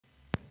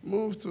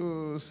Move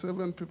to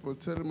 7 people.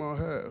 Tell them all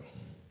here.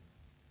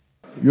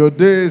 Your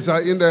days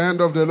are in the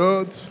hand of the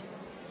Lord.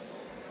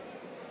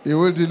 He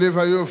will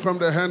deliver you from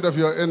the hand of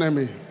your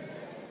enemy.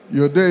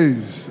 Your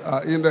days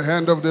are in the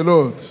hand of the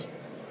Lord.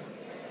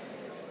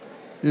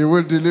 He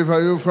will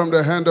deliver you from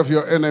the hand of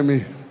your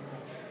enemy.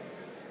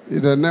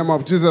 In the name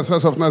of Jesus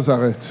Christ of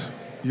Nazareth.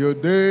 Your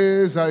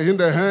days are in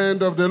the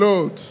hand of the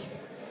Lord.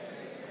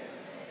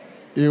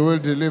 He will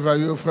deliver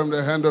you from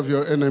the hand of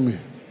your enemy.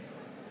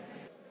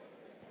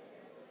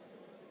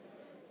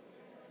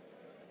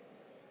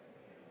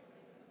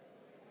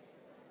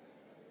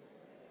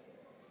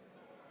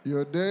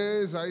 Your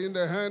days are in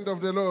the hand of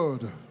the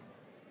Lord.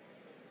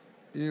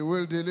 He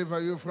will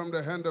deliver you from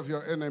the hand of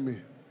your enemy.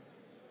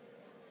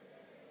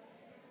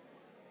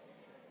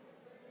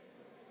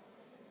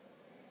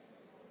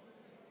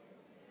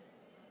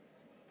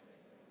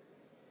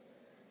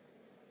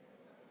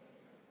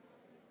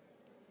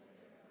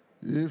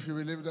 If you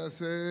believe that,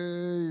 say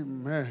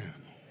amen.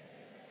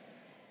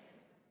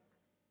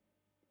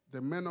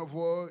 The man of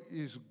war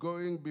is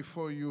going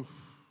before you.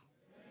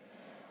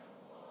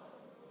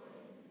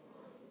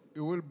 It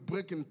will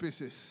break in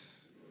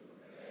pieces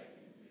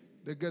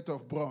the gate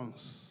of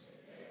bronze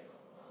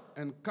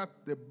and cut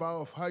the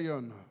bar of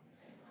iron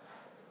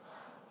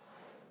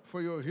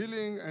for your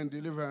healing and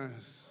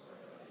deliverance.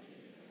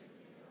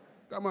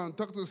 Come on,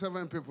 talk to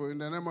 7 people in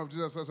the name of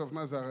Jesus Christ of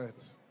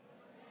Nazareth.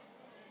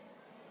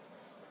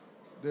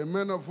 The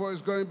man of war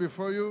is going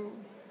before you.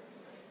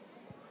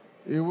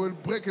 He will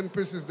break in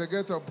pieces the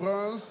gate of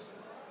bronze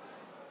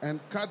and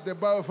cut the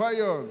bar of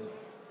iron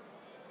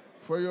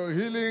for your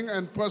healing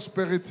and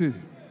prosperity.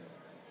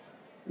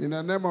 In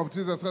the name of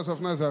Jesus Christ of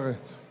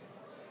Nazareth.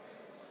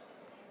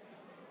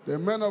 The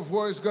man of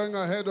war is going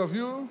ahead of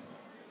you.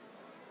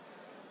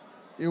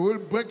 He will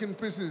break in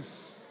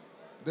pieces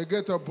the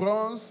gate of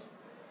bronze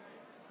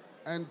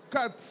and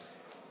cut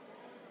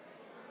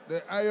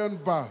the iron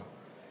bar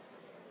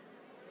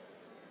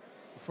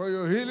for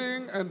your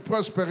healing and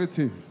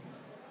prosperity.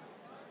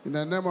 In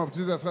the name of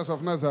Jesus Christ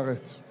of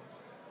Nazareth.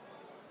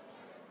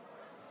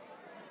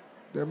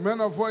 The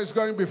man of war is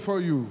going before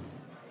you.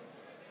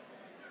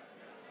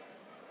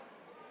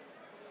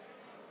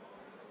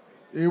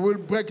 He will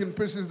break in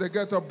pieces the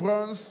gate of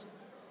bronze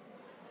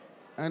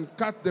and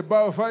cut the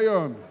bar of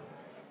iron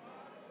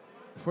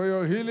for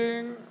your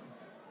healing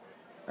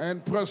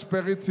and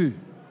prosperity.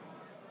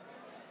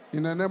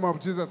 In the name of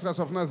Jesus Christ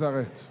of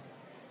Nazareth.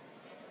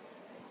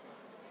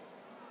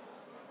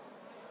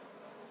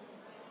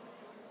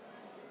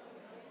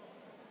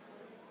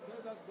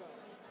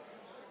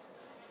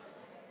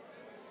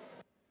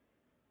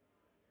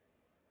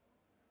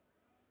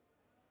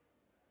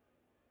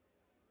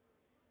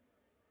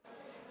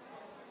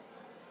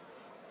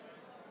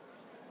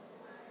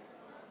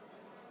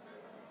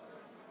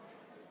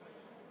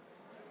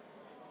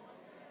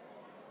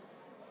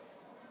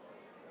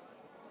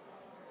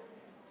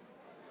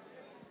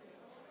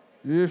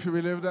 If you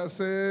believe that,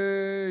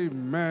 say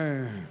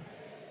amen.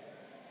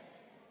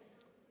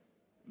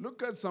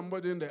 Look at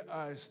somebody in the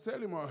eyes. Tell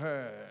him or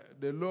her,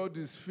 the Lord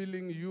is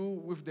filling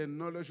you with the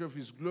knowledge of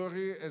his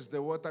glory as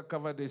the water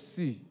covered the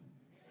sea.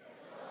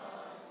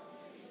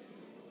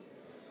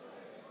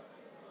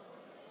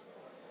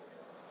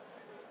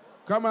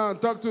 Come on,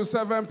 talk to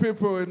 7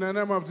 people in the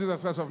name of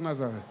Jesus Christ of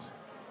Nazareth.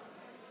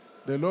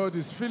 The Lord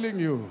is filling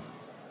you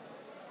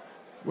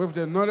with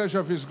the knowledge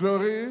of his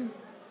glory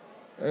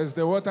as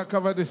the water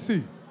covered the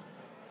sea.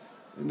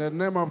 In the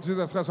name of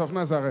Jesus Christ of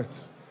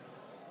Nazareth.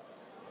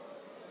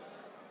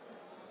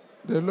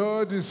 The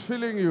Lord is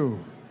filling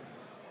you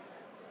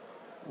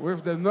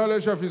with the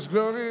knowledge of his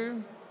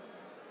glory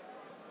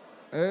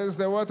as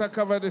the water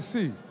covered the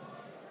sea.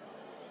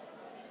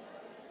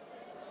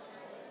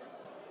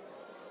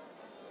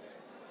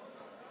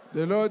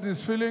 The Lord is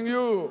filling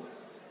you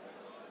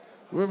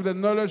with the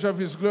knowledge of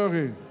his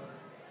glory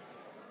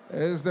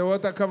as the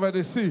water covered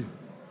the sea.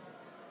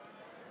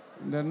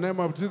 In the name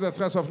of Jesus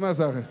Christ of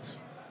Nazareth.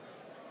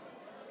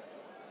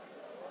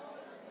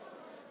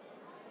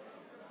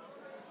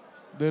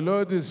 The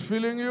Lord is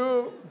filling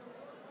you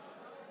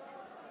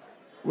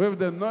with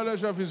the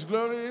knowledge of his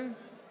glory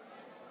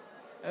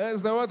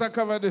as the water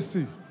covered the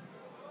sea.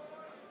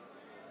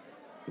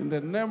 In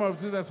the name of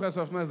Jesus Christ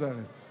of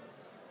Nazareth.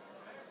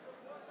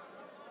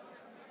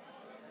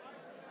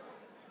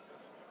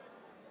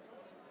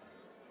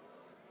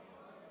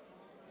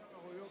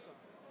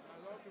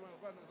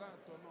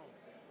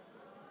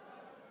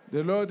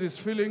 The Lord is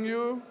filling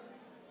you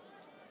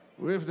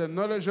with the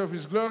knowledge of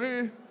his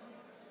glory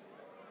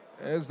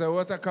as the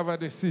water covered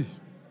the sea.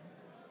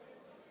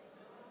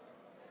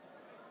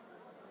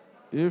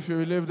 If you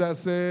believe that,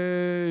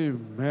 say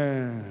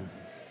amen.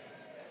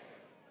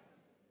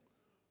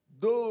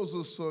 Those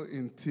who sow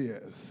in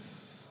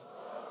tears,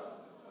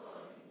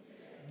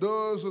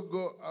 those who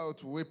go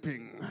out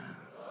weeping,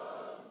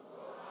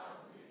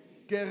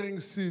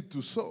 carrying seed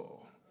to sow,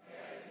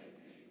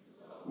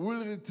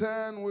 will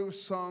return with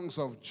songs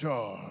of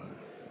joy.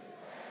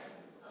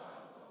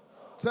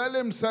 Tell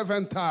him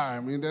 7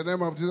 times in the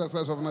name of Jesus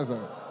Christ of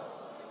Nazareth.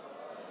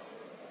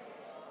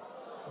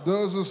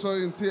 Those who sow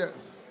in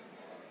tears.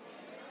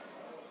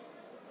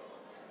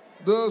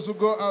 Those who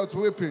go out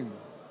weeping,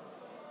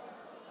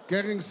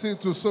 carrying seed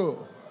to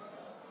sow,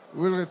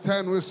 will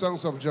return with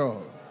songs of joy.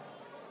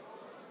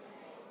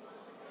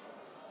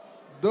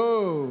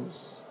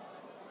 Those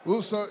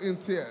who sow in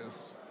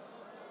tears,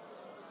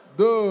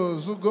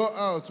 those who go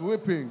out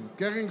weeping,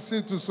 carrying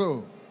seed to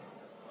sow,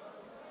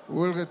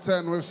 will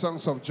return with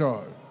songs of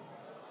joy.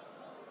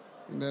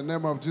 In the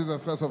name of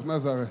Jesus Christ of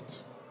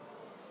Nazareth.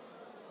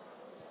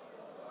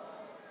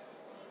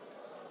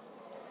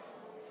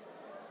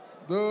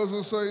 Those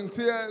who sow in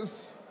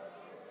tears,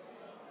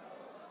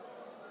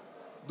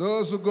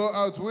 those who go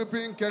out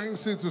weeping, carrying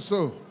seed to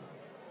sow,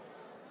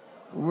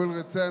 will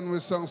return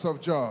with songs of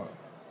joy.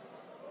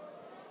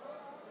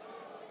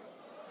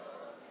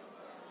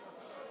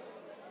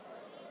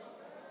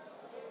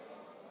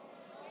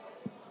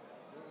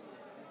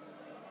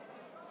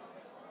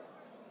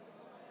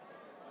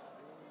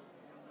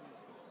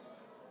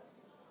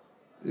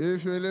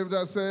 If you believe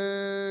that,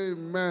 say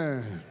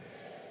amen.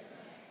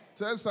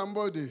 Tell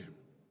somebody,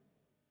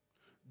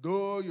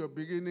 though your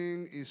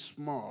beginning is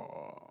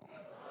small,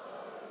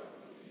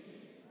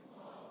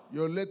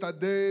 your later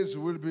days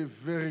will be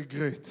very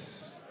great.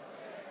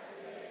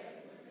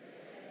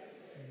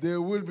 They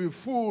will be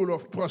full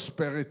of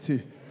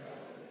prosperity.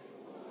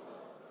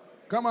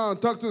 Come on,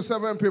 talk to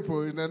 7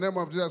 people in the name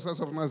of Jesus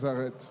Christ of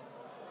Nazareth.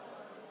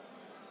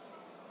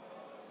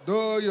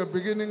 Though your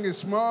beginning is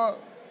small,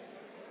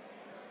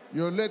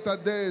 your later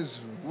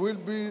days will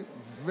be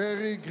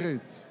very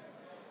great.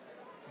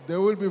 They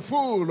will be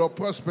full of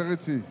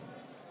prosperity.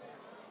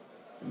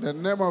 In the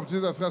name of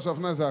Jesus Christ of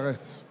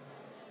Nazareth.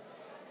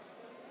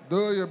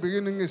 Though your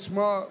beginning is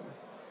small,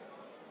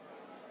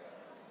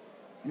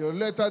 your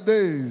later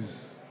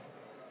days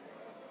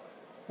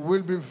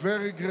will be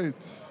very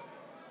great.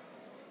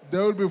 They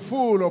will be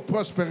full of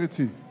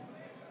prosperity.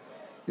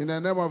 In the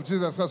name of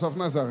Jesus Christ of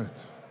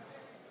Nazareth.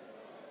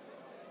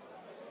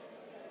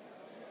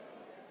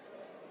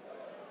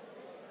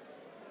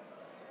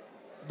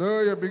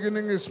 Though your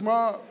beginning is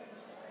small,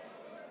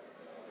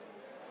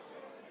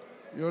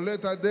 your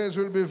later days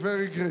will be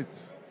very great.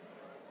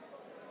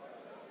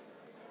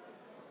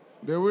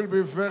 They will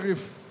be very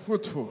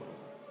fruitful.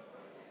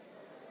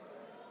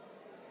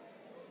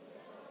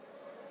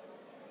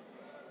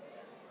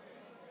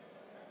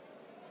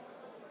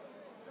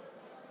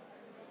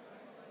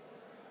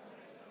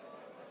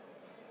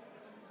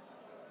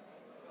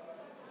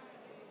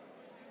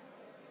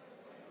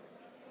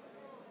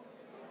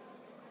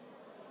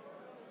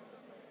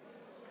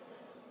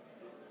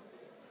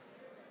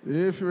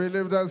 If you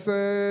believe that,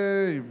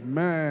 say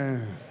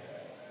amen.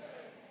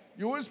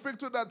 You will speak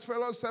to that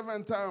fellow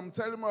 7 times.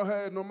 Tell him,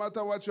 hey, no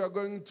matter what you are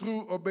going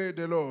through, obey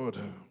the Lord.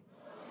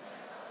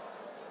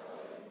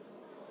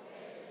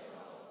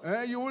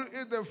 And you will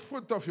eat the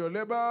fruit of your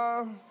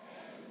labor.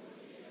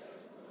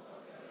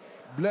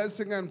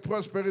 Blessing and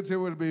prosperity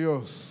will be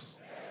yours.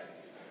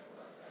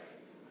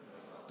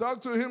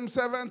 Talk to him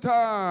 7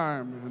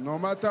 times. No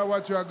matter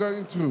what you are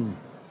going through,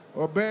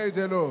 obey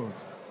the Lord.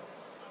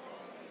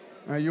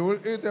 And you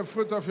will eat the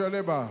fruit of your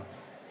labor.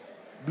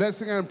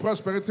 Blessing and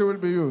prosperity will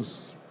be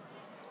yours.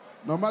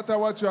 No matter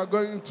what you are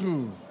going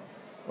through,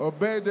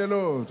 obey the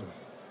Lord.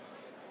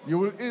 You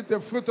will eat the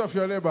fruit of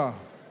your labor.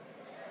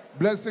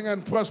 Blessing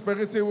and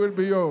prosperity will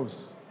be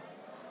yours.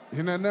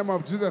 In the name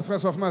of Jesus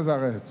Christ of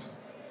Nazareth.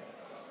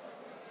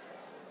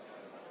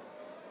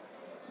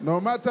 No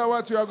matter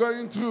what you are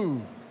going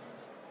through,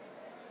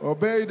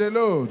 obey the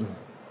Lord.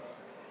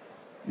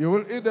 You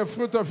will eat the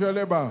fruit of your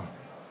labor.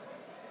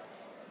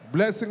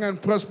 Blessing and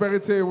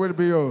prosperity will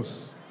be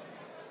yours.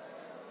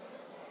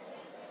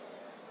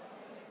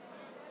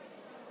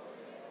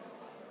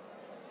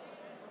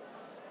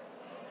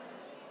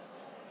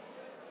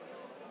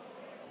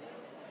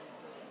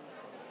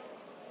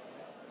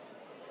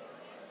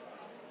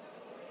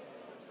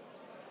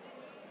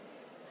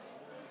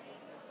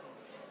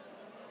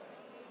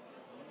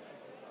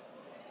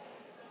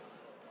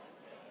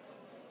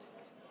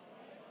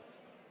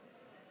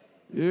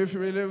 If you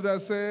believe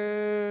that,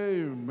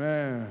 say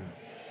amen.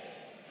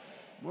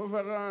 Move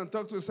around,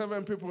 talk to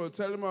 7 people.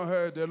 Tell them,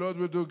 hey, the Lord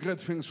will do great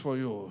things for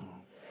you.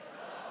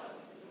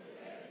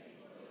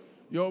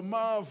 Your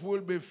mouth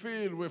will be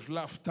filled with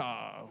laughter.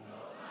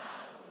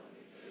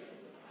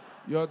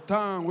 Your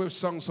tongue with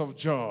songs of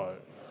joy.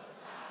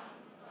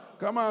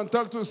 Come on,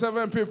 talk to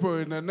 7 people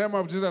in the name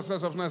of Jesus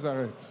Christ of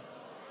Nazareth.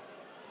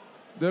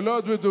 The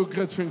Lord will do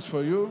great things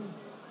for you.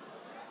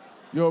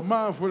 Your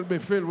mouth will be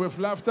filled with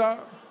laughter.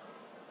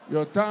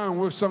 Your tongue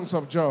with songs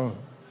of joy.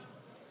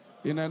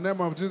 In the name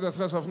of Jesus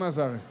Christ of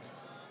Nazareth.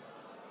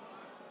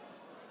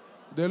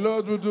 The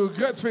Lord will do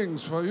great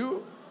things for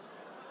you.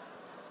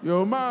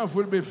 Your mouth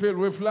will be filled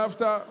with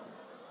laughter.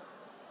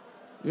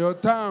 Your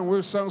tongue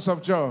with songs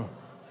of joy.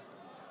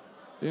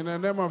 In the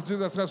name of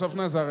Jesus Christ of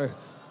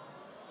Nazareth.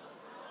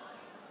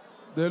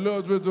 The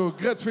Lord will do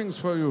great things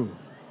for you.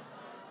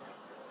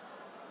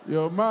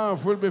 Your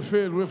mouth will be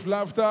filled with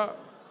laughter.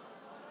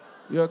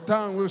 Your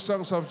tongue with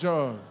songs of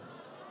joy.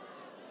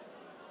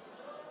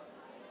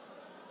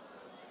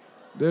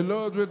 The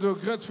Lord will do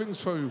great things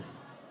for you.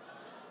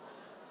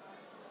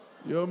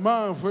 Your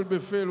mouth will be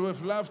filled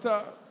with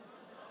laughter.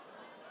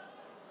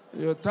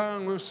 Your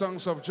tongue with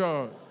songs of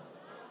joy.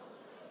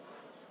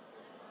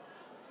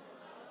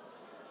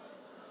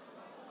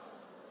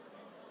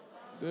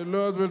 The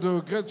Lord will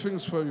do great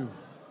things for you.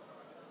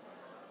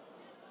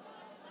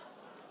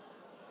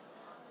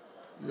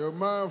 Your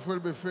mouth will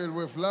be filled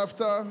with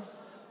laughter.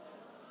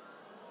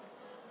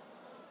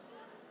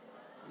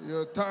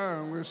 Your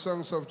tongue with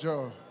songs of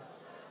joy.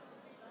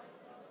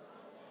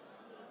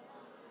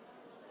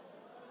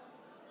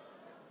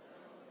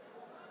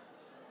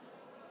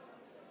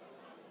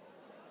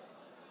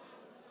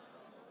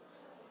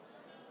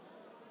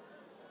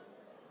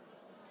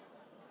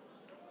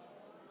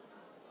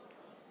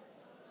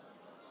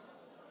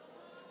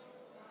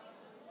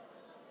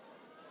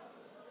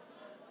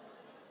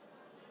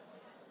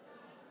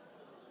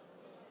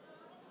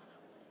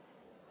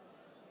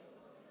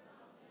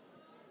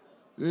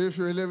 If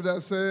you believe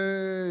that,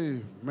 say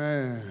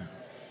amen.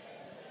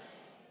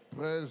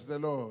 Praise the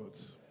Lord.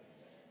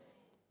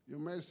 You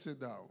may sit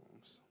down.